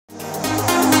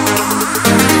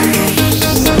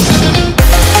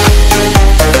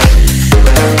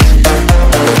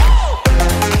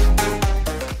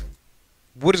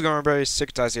What is going on, everybody?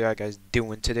 Syncrotize here. How you guys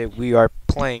doing today? We are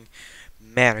playing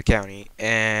Mano County,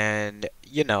 and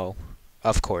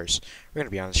of course, we're gonna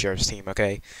be on the sheriff's team,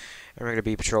 okay? And we're gonna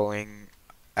be patrolling.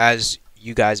 As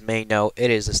you guys may know,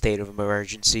 it is a state of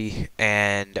emergency,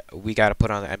 and we gotta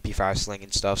put on the MP5 sling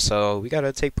and stuff. So we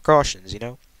gotta take precautions.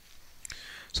 So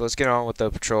let's get on with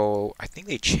the patrol. I think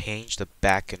they changed the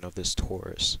back end of this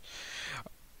Taurus.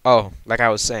 Oh, like I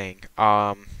was saying,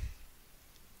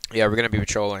 yeah, we're gonna be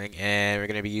patrolling, and we're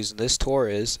gonna be using this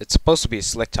Taurus. It's supposed to be a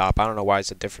slick top. I don't know why it's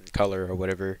a different color or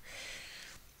whatever.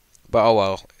 But oh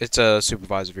well, it's a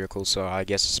supervisor vehicle, so I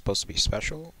guess it's supposed to be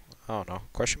special. I don't know.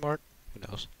 Question mark? Who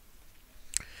knows?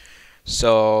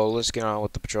 So let's get on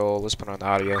with the patrol. Let's put on the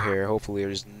audio here. Hopefully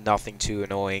there's nothing too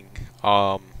annoying.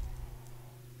 And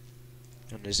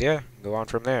just go on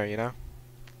from there.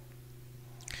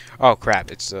 Oh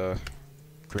crap! It's a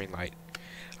green light.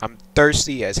 I'm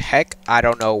thirsty as heck. I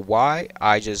don't know why.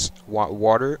 I just want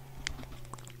water.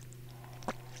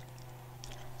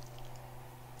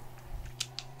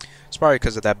 It's probably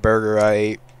because of that burger I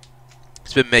ate.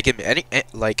 It's been making me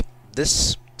like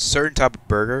this certain type of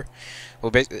burger. Well,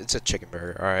 basically, it's a chicken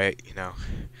burger. All right,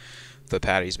 the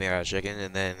patty's made out of chicken,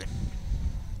 and then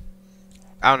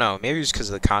I don't know. Maybe it's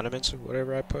because of the condiments or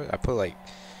whatever I put. I put like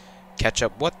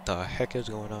ketchup. What the heck is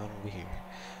going on over here?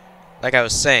 Like I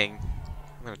was saying.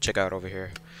 I'm gonna check out over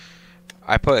here.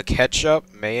 I put a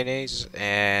ketchup, mayonnaise,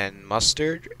 and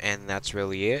mustard, and that's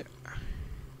really it.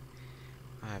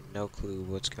 I have no clue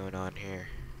what's going on here.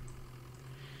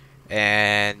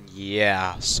 And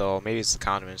yeah, so maybe it's the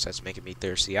condiments that's making me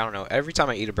thirsty. I don't know. Every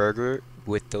time I eat a burger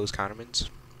with those condiments,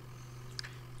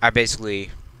 I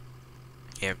basically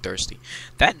am thirsty.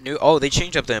 Oh, they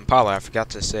changed up the Impala. I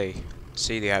forgot to say.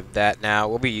 See, they have that now.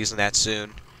 We'll be using that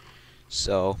soon.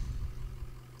 So.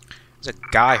 There's a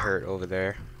guy hurt over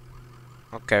there.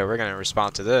 Okay, we're gonna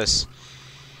respond to this.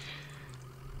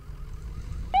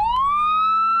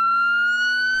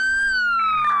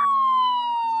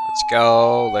 Let's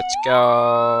go, let's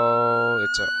go.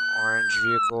 It's an orange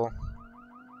vehicle.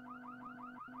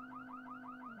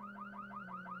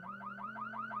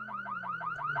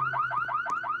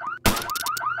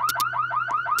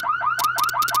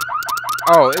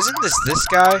 Oh, isn't this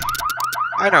guy?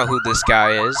 I know who this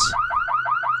guy is.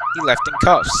 He left in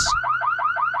cuffs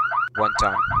one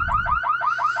time.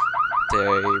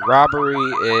 The robbery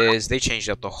is they changed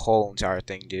up the whole entire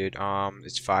thing, dude.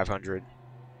 It's 500.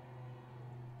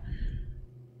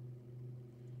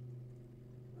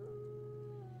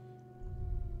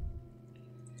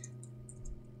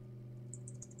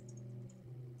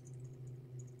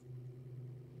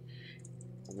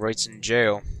 Wright's in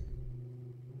jail.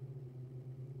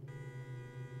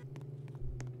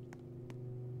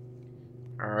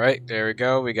 Alright, there we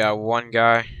go. We got one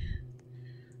guy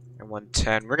and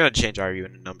 110. We're going to change our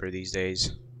unit number these days.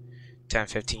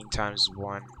 1015 times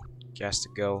 1. Gas to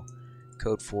go.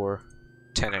 Code 4.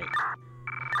 108.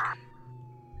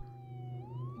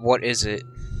 What is it?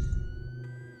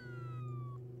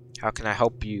 How can I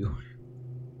help you?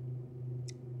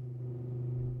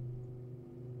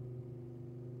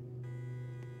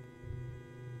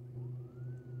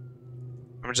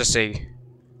 I'm going to just say...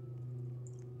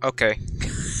 Okay.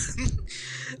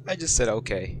 I just said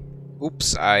okay.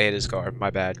 Oops, I hit his car.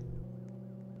 My bad.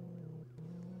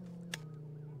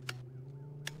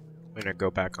 I'm gonna go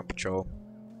back on patrol.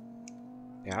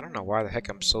 Yeah, I don't know why the heck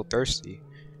I'm so thirsty.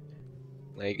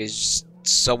 Like, it's just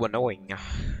so annoying.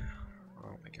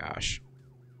 Oh my gosh.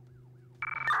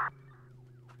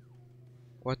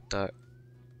 What the?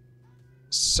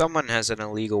 Someone has an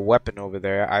illegal weapon over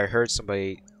there. I heard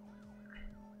somebody...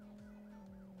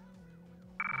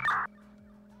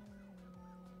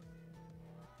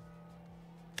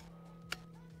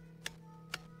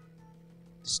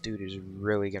 This dude is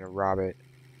really gonna rob it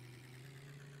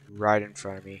right in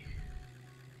front of me.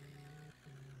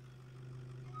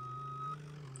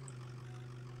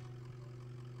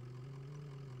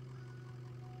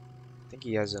 I think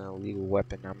he has an illegal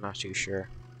weapon. I'm not too sure.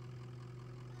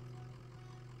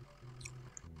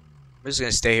 I'm just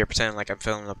gonna stay here pretending like I'm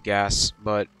filling up gas,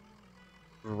 but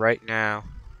right now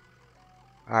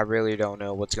I really don't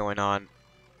know what's going on.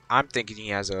 I'm thinking he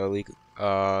has an illegal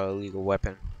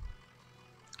weapon.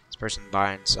 Person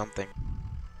buying something.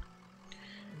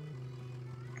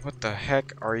 What the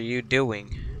heck are you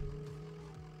doing?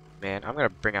 Man, I'm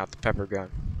gonna bring out the pepper gun.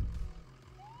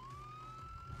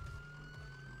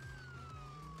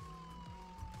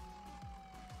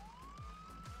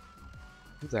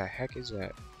 Who the heck is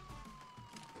that?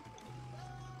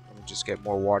 Let me just get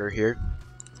more water here.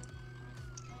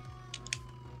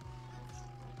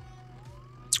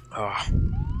 Oh.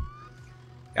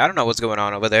 I don't know what's going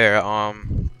on over there.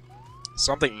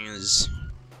 Something is,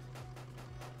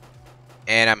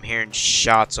 and I'm hearing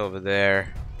shots over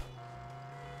there.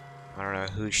 I don't know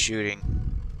who's shooting.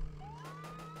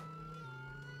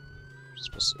 I'm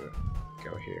supposed to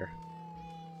go here.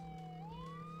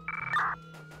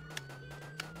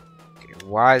 Okay,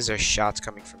 why is there shots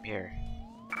coming from here?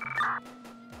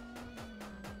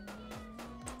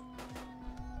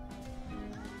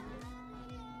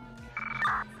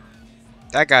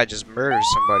 That guy just murdered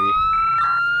somebody.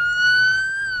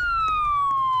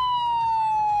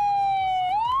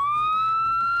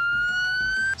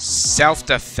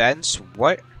 Self-defense?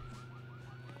 What?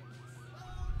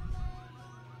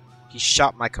 He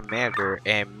shot my commander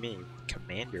and me.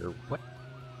 Commander? What?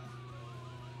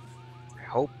 I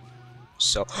hope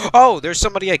so. Oh, there's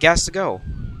somebody I guess to go.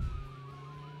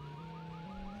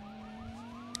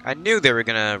 I knew they were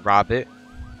gonna rob it.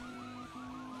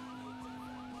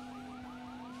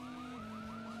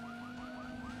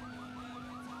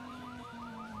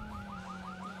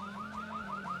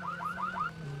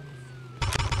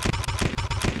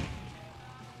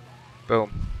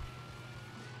 Boom.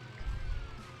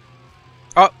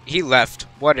 Oh, he left.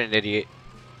 What an idiot.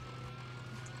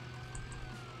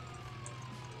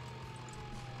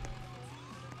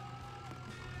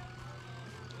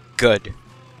 Good.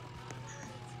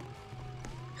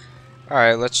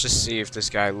 Alright, let's just see if this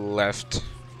guy left.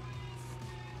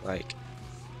 Like,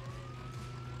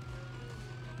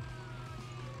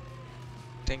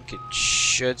 I think it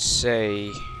should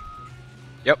say,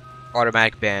 yep,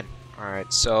 automatic ban.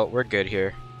 Alright, so we're good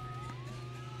here.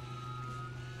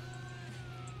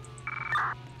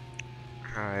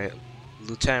 Alright,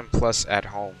 Lieutenant Plus at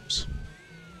Holmes.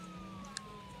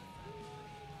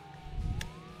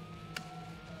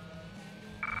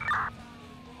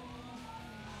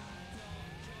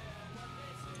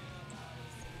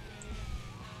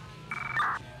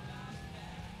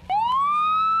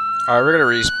 Alright, we're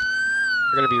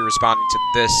gonna be responding to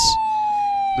this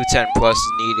Lieutenant Plus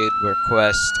needed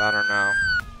request. I don't know.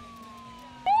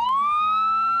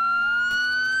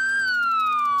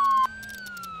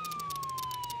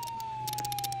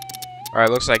 Alright,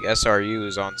 looks like SRU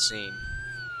is on scene.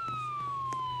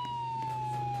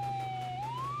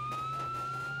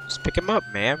 Just pick him up,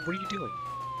 man. What are you doing?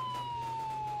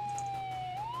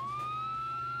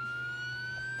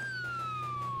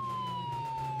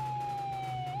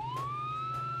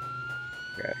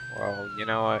 Okay, well, you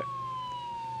know what?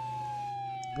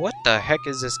 What the heck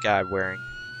is this guy wearing?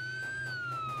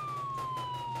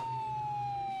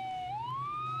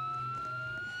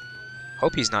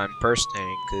 Hope he's not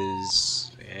impersonating,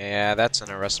 because, yeah, that's an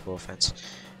arrestable offense.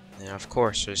 And of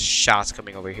course, there's shots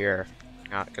coming over here.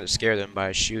 Not gonna scare them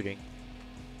by shooting.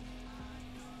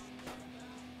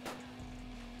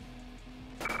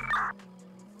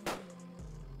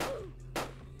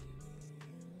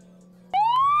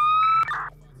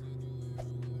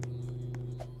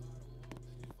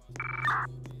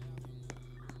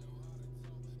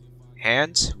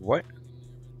 Hands? What?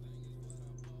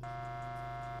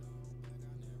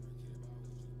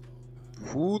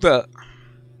 Who the?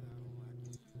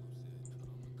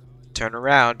 Turn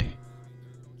around.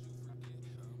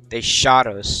 They shot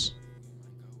us.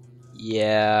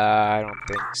 Yeah, I don't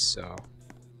think so.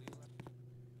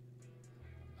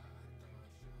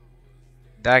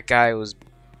 That guy was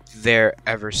there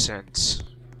ever since.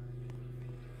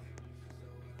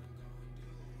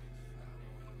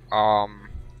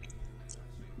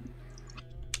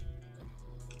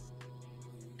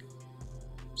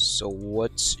 So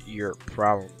what's your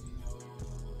problem?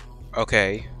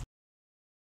 Okay.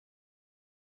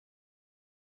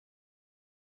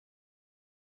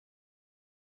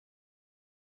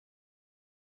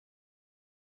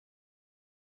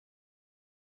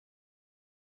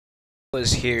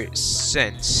 Was here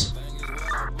since.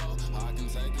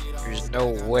 There's no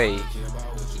way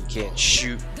he can't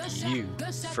shoot you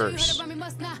first.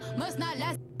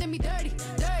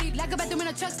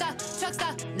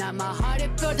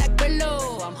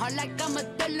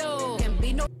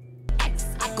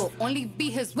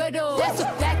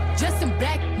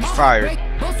 Fired.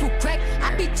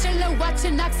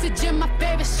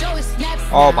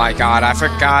 Oh my god, I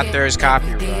forgot there's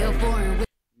copyright.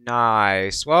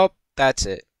 Nice. Well, that's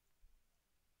it.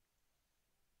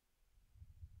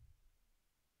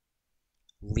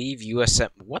 Leave USM.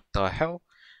 What the hell?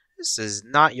 This is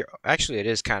not your. Actually, it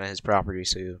is kind of his property,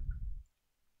 so.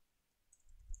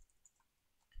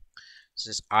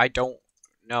 Since I don't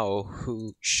know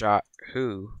who shot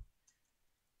who,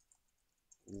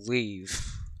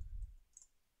 leave.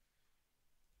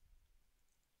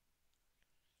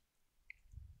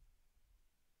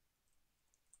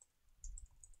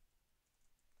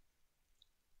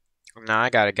 Now I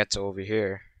gotta get to over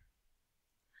here.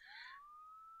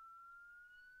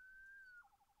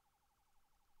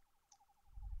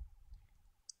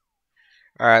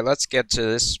 Alright, let's get to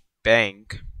this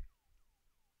bank.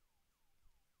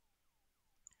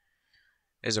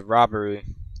 It's a robbery,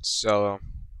 so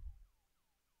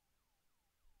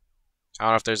I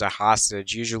don't know if there's a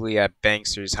hostage. Usually at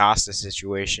banks there's hostage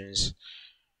situations.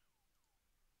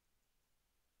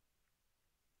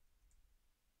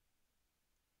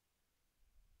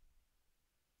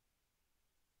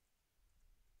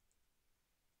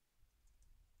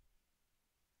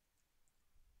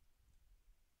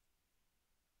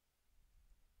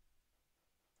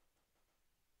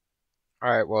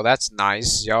 Alright, well that's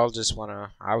nice. Y'all just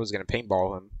wanna... I was gonna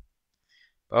paintball him.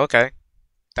 But okay,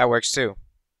 that works too.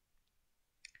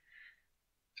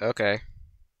 Okay.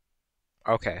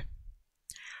 Okay.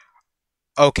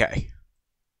 Okay.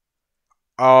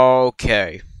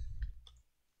 Okay.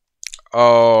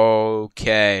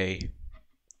 Okay.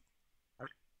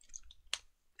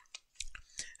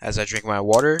 As I drink my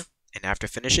water, and after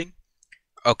finishing,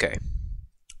 okay.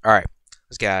 Alright,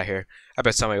 let's get out of here. I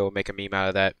bet somebody will make a meme out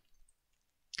of that.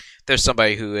 There's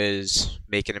somebody who is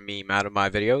making a meme out of my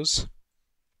videos,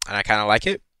 and I kind of like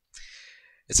it.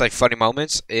 It's like funny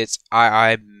moments. It's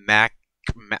I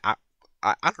don't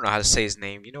know how to say his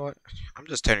name. You know what? I'm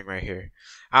just turning right here.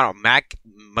 I don't know,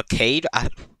 McCade.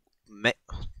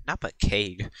 Not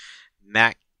McCade.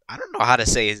 Mac. I don't know how to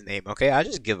say his name. Okay, I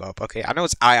just give up. Okay, I know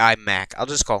it's Mac. I'll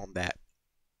just call him that.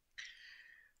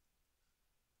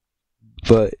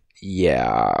 But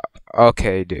yeah,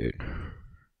 okay, dude.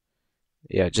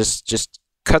 Yeah, just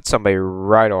cut somebody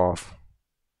right off.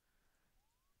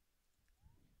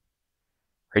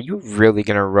 Are you really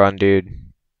gonna run,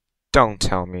 dude? Don't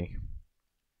tell me.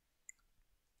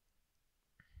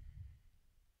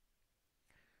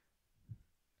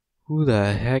 Who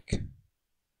the heck?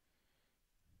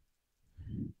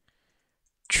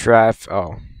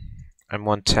 Oh, I'm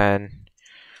 110.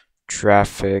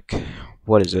 Traffic.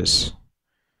 What is this?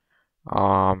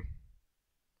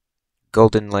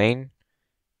 Golden Lane.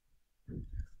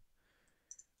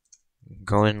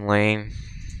 Golden Lane.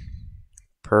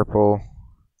 Purple.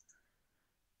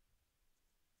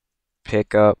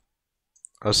 Pickup.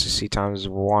 OCC times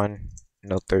 1.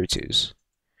 No 32s.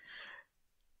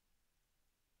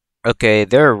 Okay,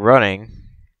 they're running.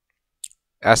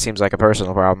 That seems like a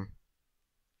personal problem.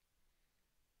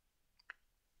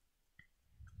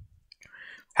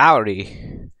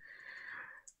 Howdy.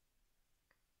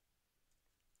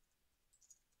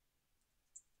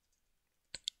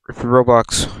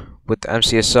 Roblox with the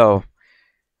MCSO.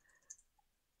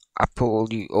 I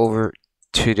pulled you over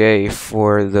today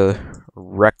for the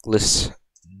reckless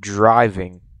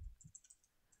driving.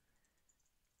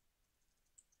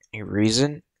 Any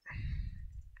reason?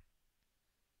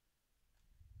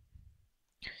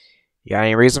 You got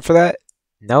any reason for that?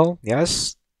 No?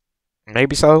 Yes?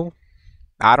 Maybe so?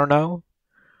 I don't know.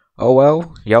 Oh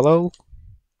well, yellow?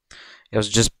 It was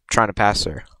just trying to pass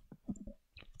her.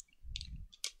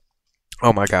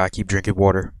 Oh my god, I keep drinking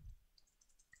water.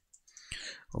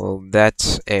 Well,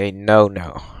 that's a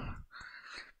no-no.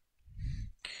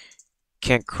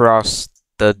 Can't cross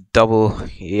the double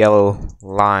yellow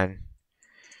line.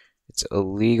 It's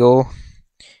illegal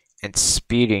and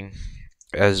speeding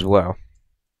as well.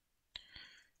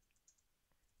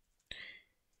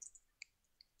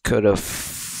 Could have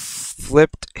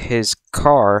flipped his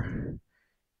car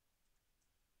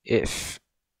if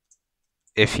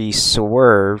he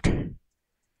swerved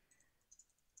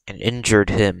and injured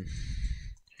him.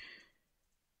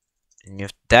 And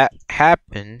if that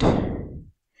happened,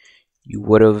 you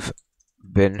would have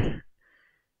been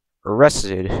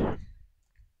arrested.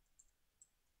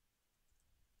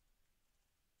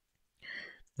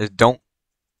 Just don't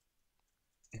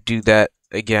do that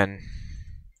again.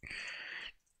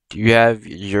 Do you have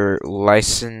your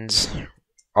license?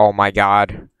 Oh my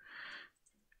god.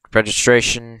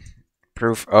 Registration,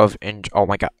 proof of oh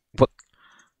my god. What?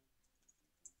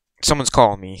 Someone's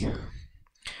calling me.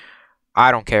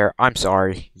 I don't care. I'm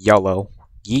sorry. Yellow.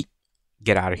 Yeet.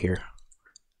 Get out of here.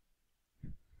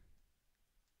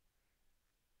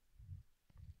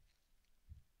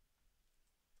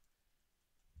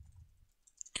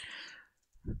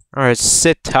 Alright,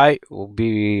 sit tight. We'll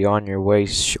be on your way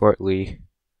shortly.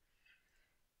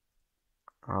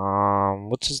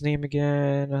 What's his name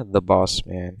again? The boss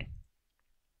man.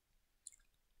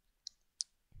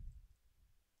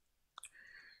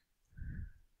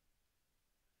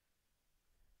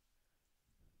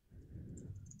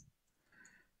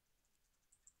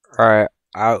 Alright,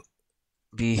 I'll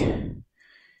be.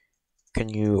 Can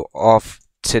you off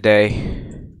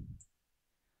today?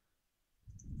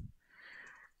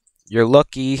 You're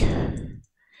lucky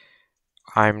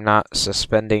I'm not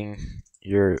suspending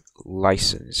your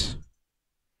license.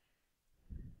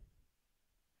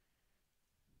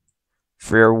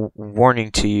 Fair warning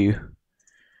to you.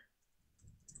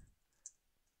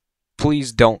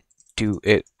 Please don't do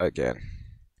it again.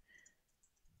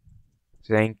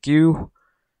 Thank you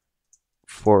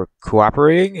for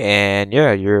cooperating, and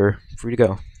yeah, you're free to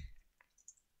go.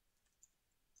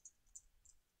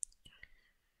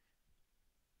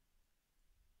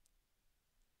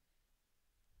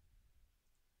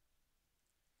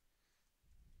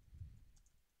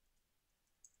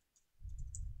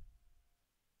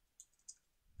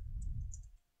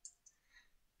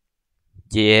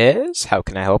 Yes, how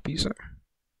can I help you, sir?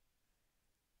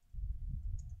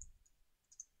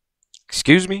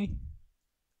 Excuse me?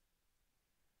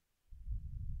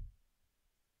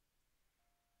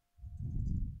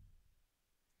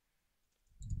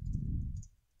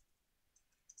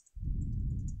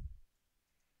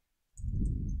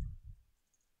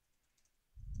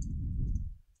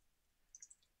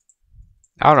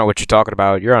 I don't know what you're talking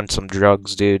about. You're on some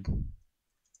drugs, dude.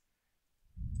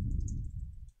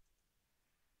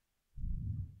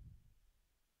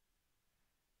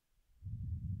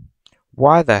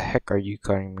 Why the heck are you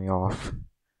cutting me off?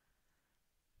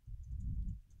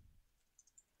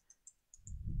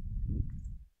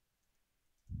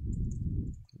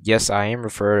 Yes, I am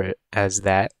referred as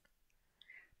that.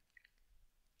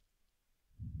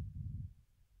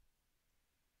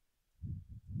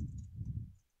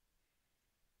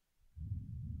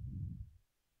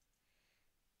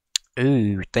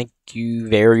 Ooh, thank you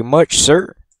very much,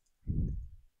 sir.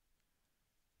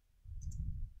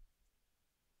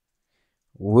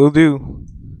 Will do.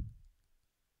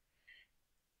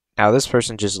 Now, this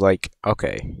person just like,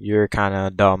 okay, you're kind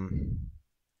of dumb.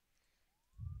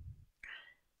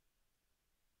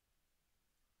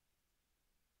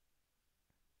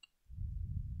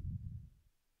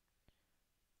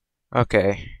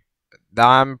 Okay,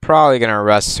 I'm probably gonna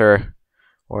arrest her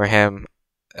or him.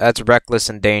 That's reckless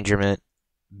endangerment,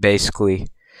 basically.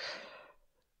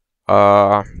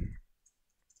 Uh,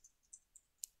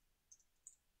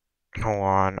 hold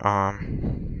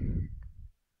on.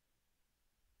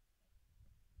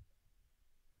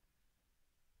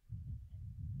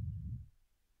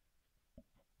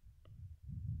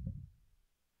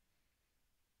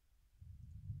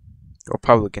 Or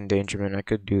public endangerment. I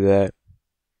could do that.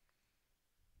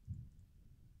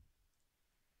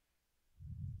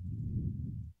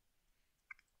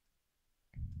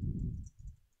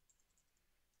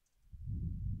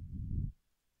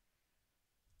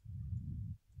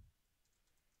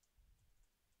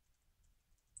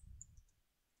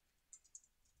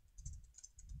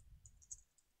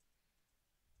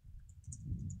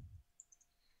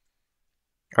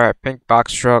 All right, pink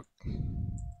box truck.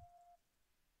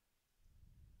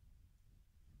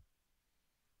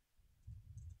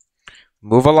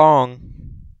 Move along.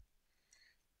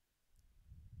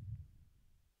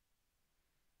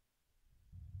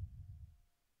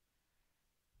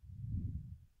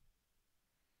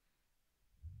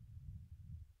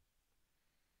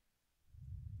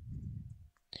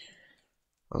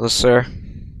 Hello, sir.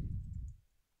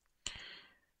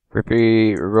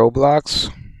 Rippy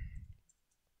ROBLOX.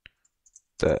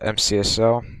 The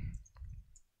MCSL.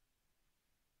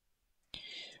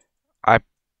 I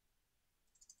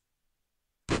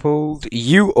pulled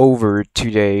you over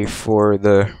today for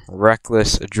the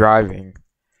reckless driving.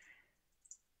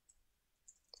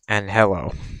 And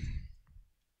hello.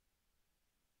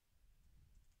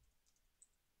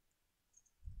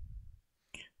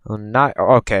 Well, not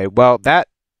okay. Well, that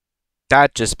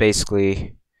just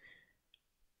basically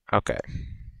okay.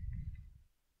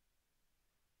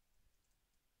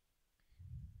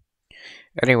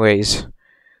 Anyways,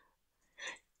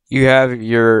 you have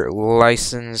your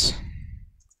license,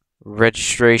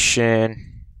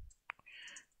 registration,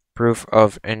 proof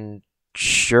of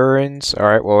insurance. All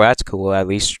right. Well, that's cool. At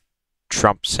least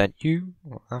Trump sent you.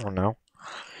 I don't know.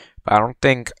 But I don't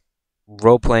think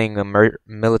role-playing a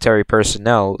military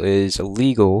personnel is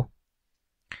illegal.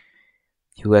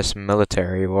 U.S.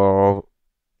 military. Well,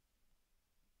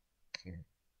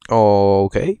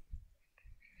 okay.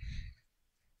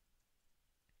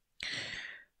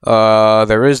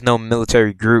 There is no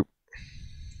military group,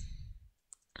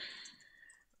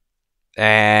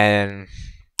 and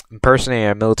impersonating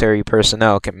a military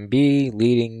personnel can be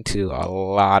leading to a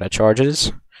lot of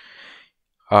charges.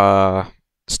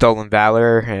 Stolen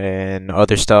valor and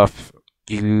other stuff.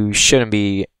 You shouldn't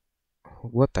be.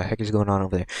 What the heck is going on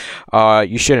over there?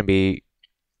 You shouldn't be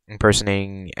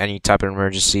impersonating any type of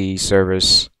emergency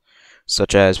service,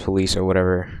 such as police or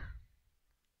whatever.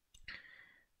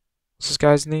 What's this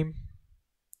guy's name?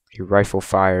 Your rifle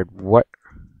fired. What?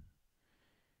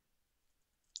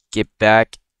 Get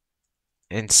back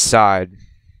inside.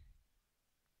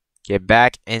 Get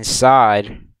back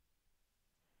inside.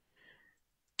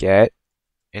 Get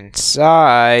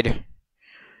inside. What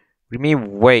do you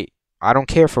mean, wait? I don't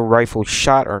care if a rifle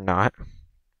shot or not.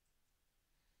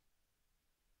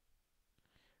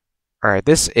 Alright,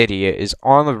 this idiot is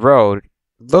on the road.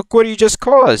 Look what he just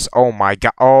caused. Oh my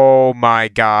god. Oh my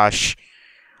gosh.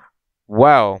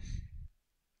 Well,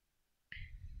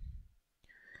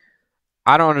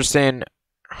 I don't understand.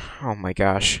 Oh my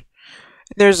gosh.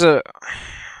 There's a...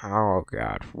 Oh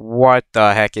god. What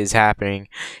the heck is happening?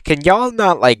 Can y'all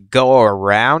not, like, go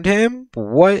around him?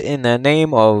 What in the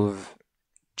name of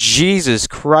Jesus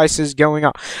Christ is going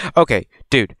on? Okay,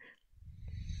 dude.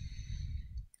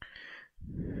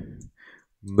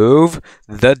 Move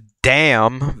the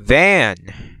damn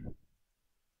van.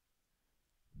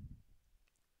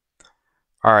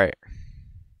 Alright.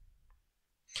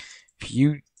 If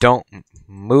you don't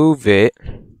move it...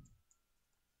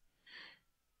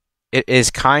 It is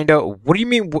kinda... What do you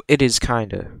mean it is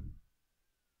kinda?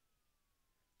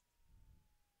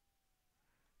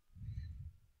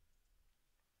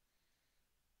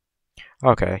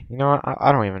 Okay, you know what?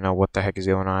 I don't even know what the heck is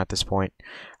going on at this point.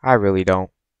 I really don't.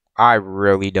 I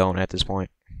really don't at this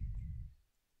point.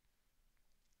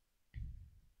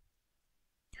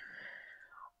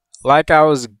 Like I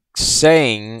was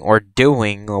saying or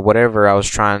doing or whatever I was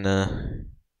trying to...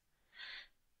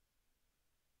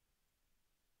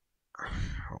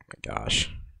 Oh my gosh.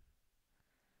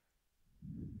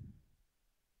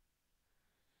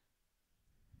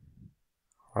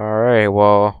 Alright,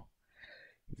 well...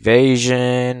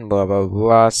 Evasion, blah blah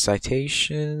blah,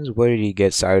 citations. What did he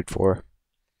get cited for?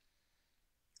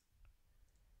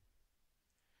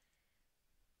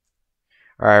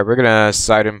 Alright, we're gonna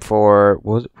cite him for...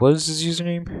 What is his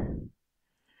username?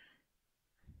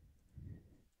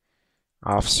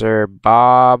 Officer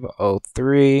Bob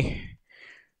 03.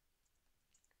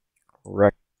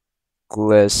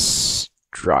 Reckless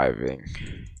driving.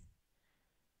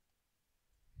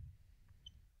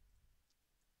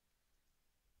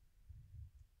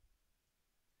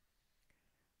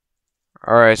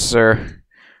 Alright, sir.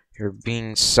 You're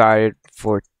being cited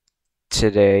for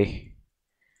today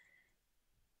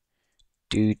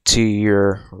due to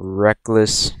your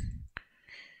reckless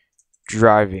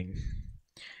driving.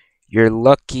 You're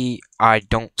lucky I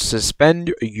don't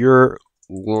suspend your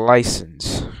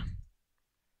license.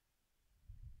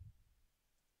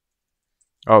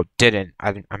 Oh, didn't.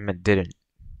 I meant didn't.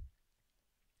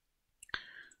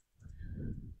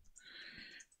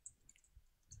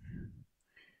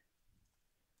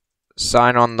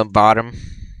 Sign on the bottom.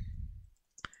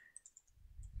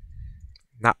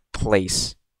 Not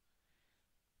place.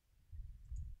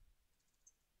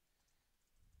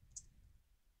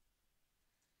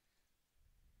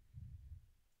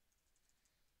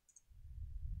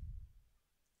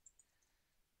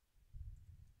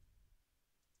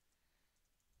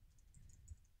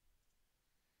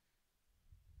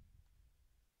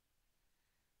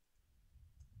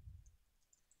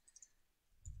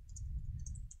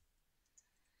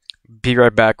 Be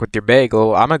right back with your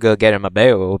bagel. I'm gonna go get him a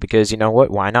bagel because you know what?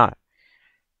 Why not?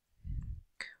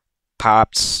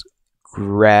 Pops,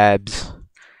 grabs,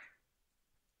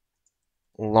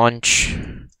 lunch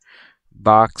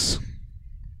box.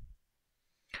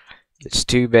 It's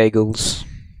 2 bagels.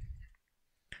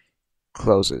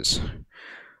 Closes.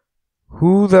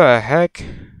 Who the heck?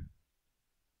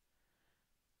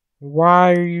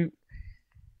 Why are you...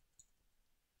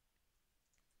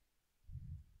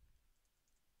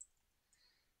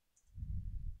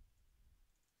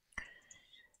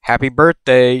 Happy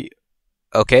birthday.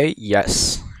 Okay,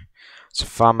 yes. So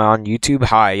if I'm on YouTube,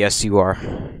 hi, yes you are.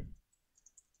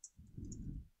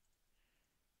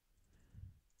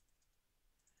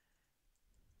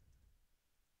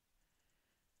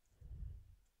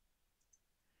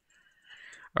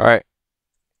 Alright.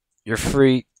 You're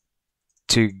free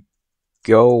to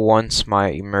go once my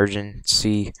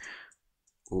emergency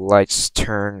lights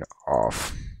turn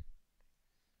off.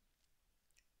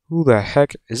 Who the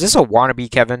heck? Is this a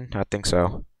wannabe Kevin? I think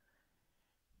so.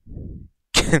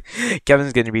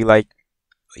 Kevin's gonna be like,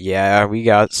 yeah, we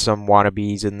got some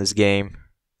wannabes in this game.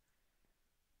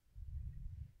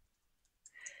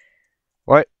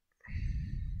 What?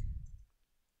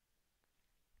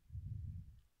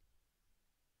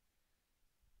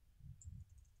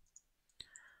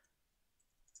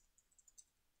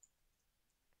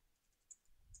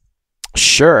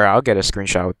 Sure, I'll get a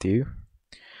screenshot with you.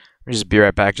 Let me just be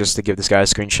right back just to give this guy a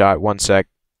screenshot. 1 sec.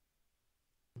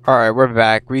 Alright, we're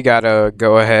back. We gotta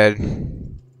go ahead.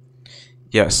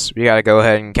 Yes, we gotta go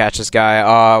ahead and catch this guy.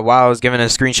 While I was giving a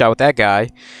screenshot with that guy,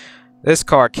 this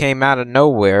car came out of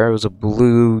nowhere. It was a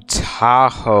blue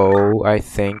Tahoe, I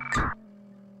think.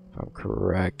 If I'm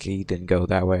correct, he didn't go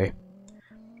that way.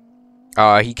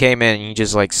 He came in and he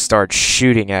just like started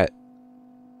shooting at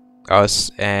us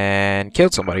and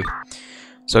killed somebody.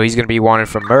 So he's gonna be wanted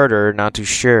for murder, not too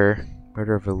sure.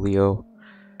 Murder of a Leo.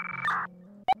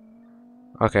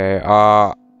 Okay,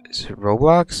 is it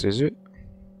Roblox? Is it?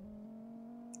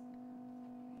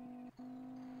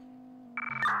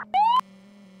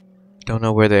 Don't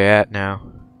know where they're at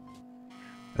now.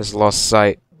 That's lost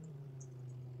sight.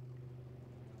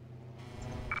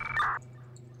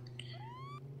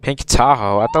 Pink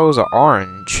Tahoe? I thought it was an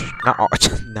orange. Not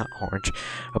orange. Not orange.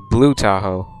 A blue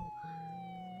Tahoe.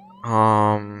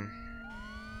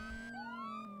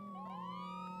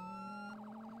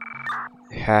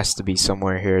 It has to be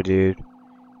somewhere here, dude.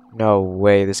 No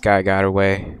way this guy got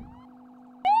away.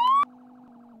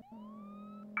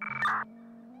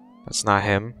 That's not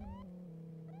him.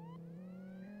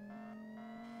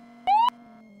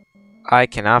 I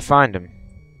cannot find him.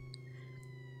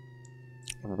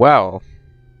 Well,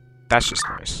 that's just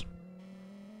nice.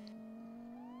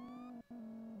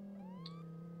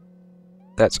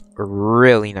 That's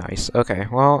really nice. Okay,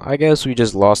 well, I guess we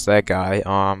just lost that guy.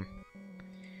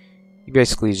 He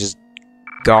basically just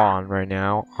gone right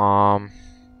now.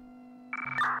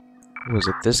 Was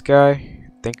it this guy?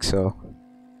 I think so.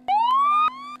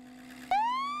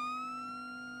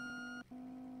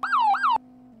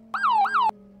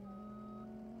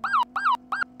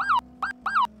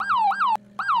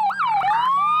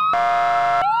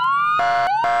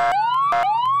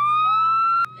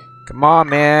 Come on,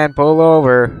 man, pull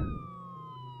over.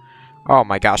 Oh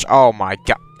my gosh, oh my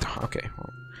god. Okay.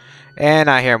 And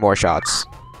I hear more shots.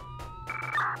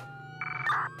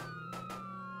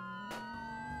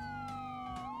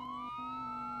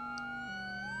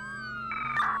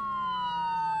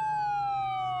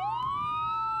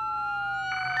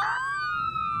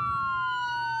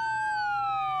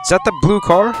 Is that the blue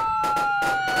car?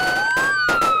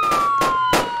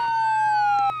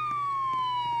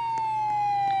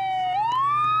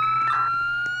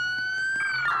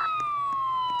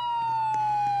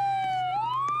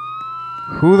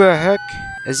 Who the heck?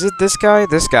 Is it this guy?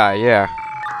 This guy, yeah.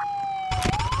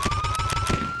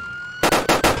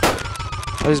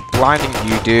 I was blinding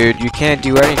you, dude. You can't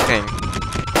do anything.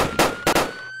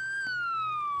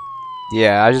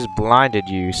 Yeah, I just blinded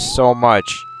you so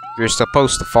much. You're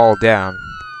supposed to fall down.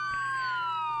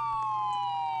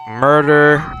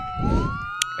 Murder.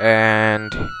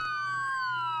 And...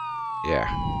 yeah.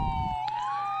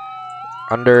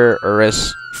 Under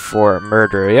arrest for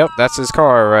murder. Yep, that's his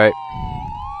car, right?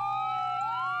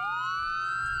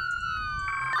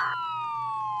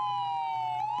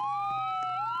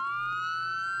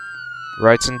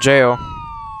 Right's in jail.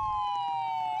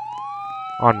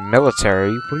 On military?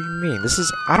 What do you mean? This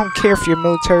is... I don't care if you're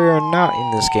military or not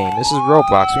in this game. This is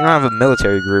Roblox. We don't have a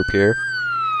military group here.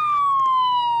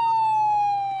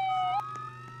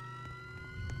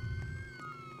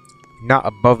 Not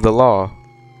above the law.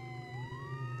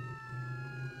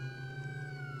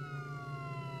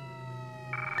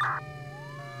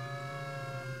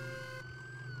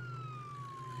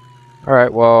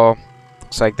 Alright, well...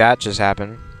 looks like that just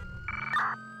happened.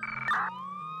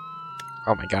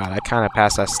 Oh my god, I kind of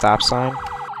passed that stop sign.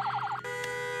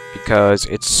 Because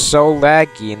it's so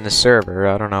laggy in the server,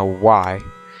 I don't know why.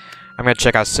 I'm gonna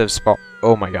check out Civ Spawn.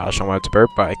 Oh my gosh, I wanted to burp,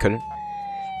 but I couldn't.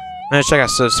 I'm gonna check out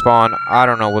Civ Spawn. I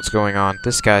don't know what's going on.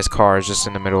 This guy's car is just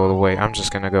in the middle of the way. I'm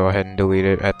just gonna go ahead and delete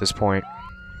it at this point.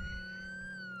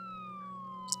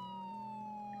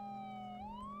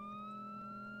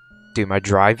 Dude, my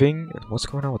driving? What's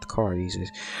going on with the car these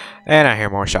days? And I hear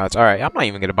more shots. Alright, I'm not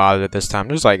even gonna bother this time.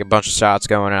 There's like a bunch of shots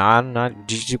going on.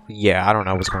 Yeah, I don't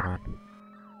know what's going on.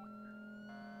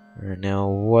 Alright, now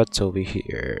what's over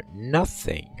here?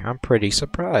 Nothing. I'm pretty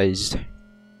surprised.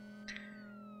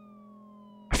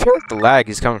 I feel like the lag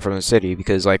is coming from the city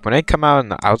because like when I come out in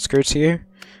the outskirts here,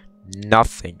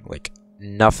 nothing. Like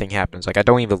nothing happens. Like I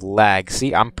don't even lag.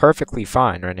 See, I'm perfectly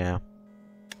fine right now.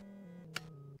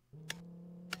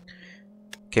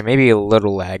 Okay, maybe a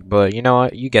little lag, but you know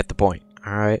what? You get the point,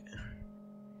 alright?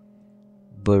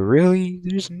 But really,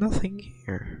 there's nothing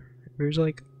here. There's,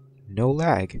 like, no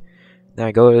lag. Then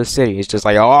I go to the city, it's just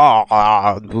like, oh,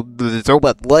 there's so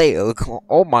much lag.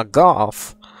 Oh my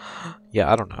gosh. Yeah,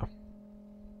 I don't know.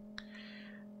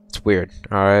 It's weird,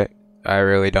 alright? I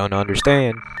really don't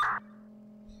understand.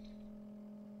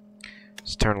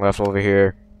 Let's turn left over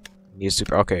here. Need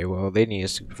a okay, well, they need a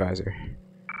supervisor.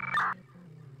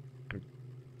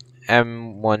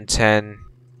 M110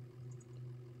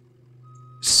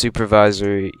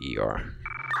 Supervisor ER.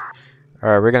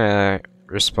 Alright, we're gonna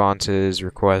respond to his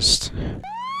request.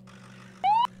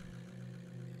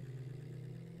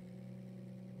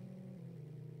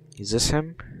 Is this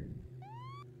him?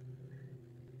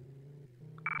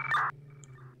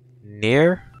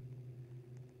 Near?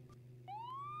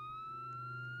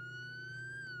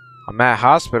 I'm at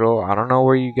hospital. I don't know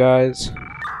where you guys.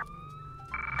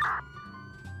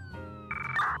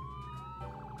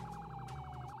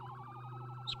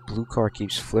 This blue car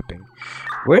keeps flipping.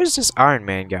 Where's this Iron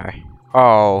Man guy?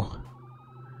 Oh.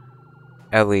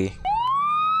 Ellie.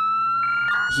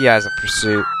 He has a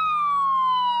pursuit.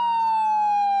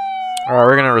 Alright,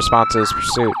 we're gonna respond to his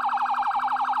pursuit.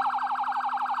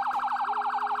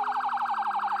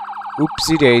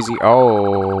 Oopsie daisy.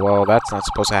 Oh, well, that's not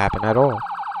supposed to happen at all.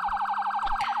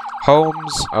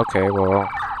 Homes. Okay, well,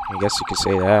 I guess you could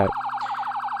say that.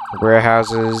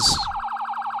 Warehouses.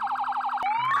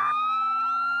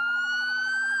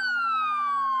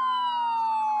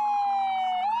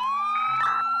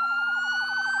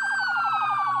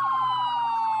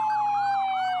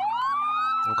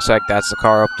 Looks like that's the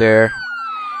car up there.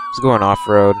 He's going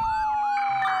off-road.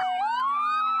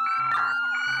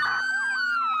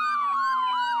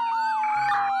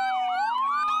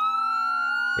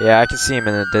 Yeah, I can see him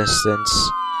in the distance.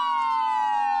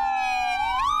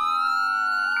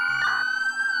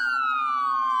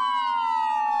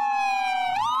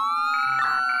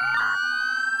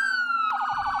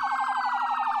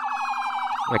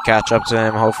 I'm gonna catch up to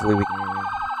him. Hopefully we can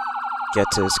get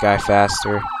to this guy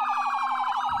faster.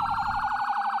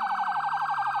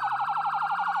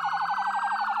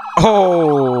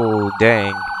 Oh,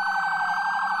 dang.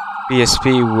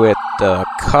 BSP with the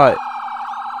cut.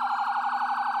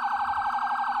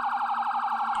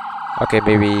 Okay,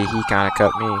 maybe he kind of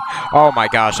cut me. Oh my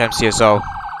gosh, MCSO.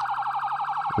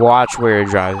 Watch where you're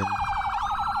driving.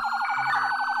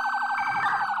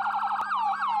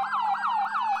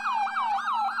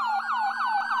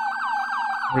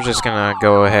 We're just gonna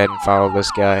go ahead and follow this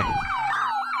guy.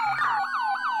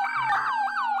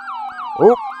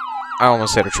 Oh, I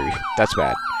almost hit a tree. That's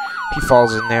bad. If he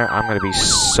falls in there, I'm gonna be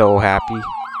so happy.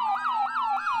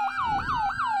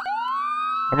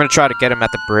 I'm gonna try to get him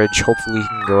at the bridge. Hopefully he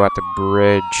can go at the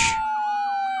bridge.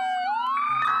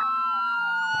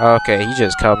 Okay, he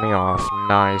just cut me off.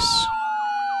 Nice.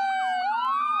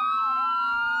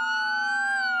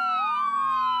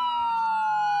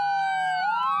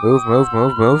 Move, move,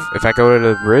 move, move. If I go to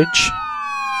the bridge.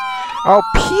 Oh,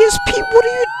 PSP, what are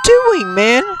you doing,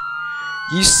 man?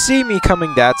 You see me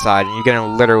coming that side, and you're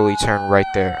gonna literally turn right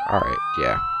there. Alright,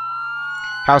 yeah.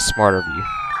 How smart of you.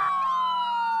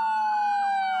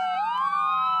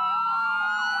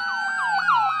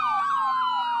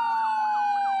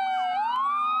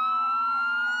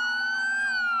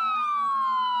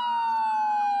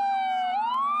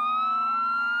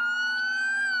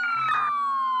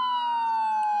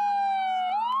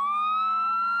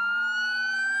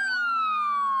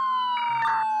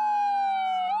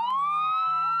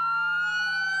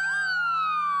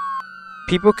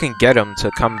 People can get him to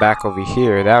come back over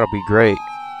here. That'll be great.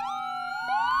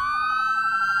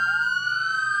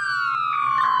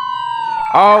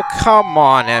 Oh, come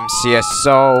on,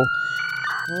 MCSO.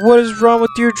 What is wrong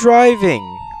with your driving?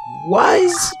 Why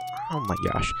is... Oh my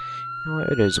gosh. You know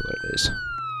what? It is what it is.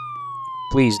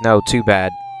 Please, no. Too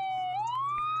bad.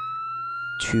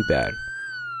 Too bad.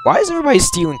 Why is everybody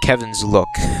stealing Kevin's look?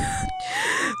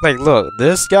 Like, look,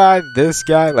 this guy,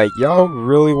 like, y'all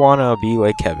really wanna be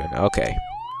like Kevin. Okay.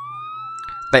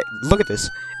 Like, look at this.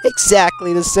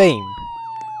 Exactly the same.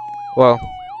 Well,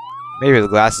 maybe the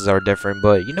glasses are different,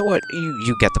 but you know what?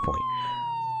 You get the point.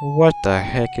 What the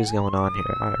heck is going on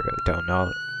here? I really don't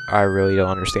know. I really don't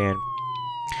understand.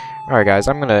 Alright, guys,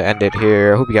 I'm gonna end it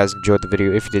here. I hope you guys enjoyed the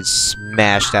video. If you did,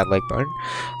 smash that like button.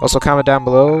 Also, comment down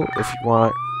below if you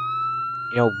want,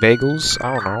 you know, bagels.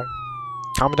 I don't know.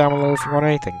 Comment down below if you want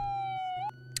anything.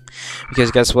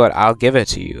 Because guess what? I'll give it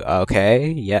to you. Okay?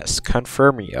 Yes.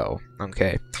 Confirmio.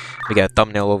 Okay. We got a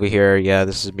thumbnail over here. Yeah,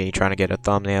 this is me trying to get a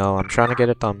thumbnail. I'm trying to get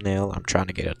a thumbnail. I'm trying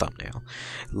to get a thumbnail.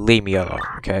 Leave me alone.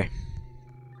 Okay?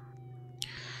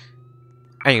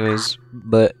 Anyways,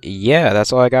 but yeah,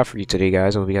 that's all I got for you today,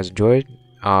 guys. I hope you guys enjoyed.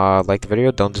 Like the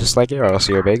video. Don't dislike it or I'll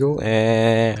see your bagel.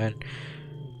 And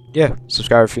yeah,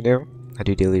 subscribe if you're new. I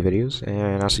do daily videos.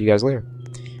 And I'll see you guys later.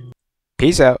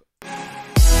 Peace out.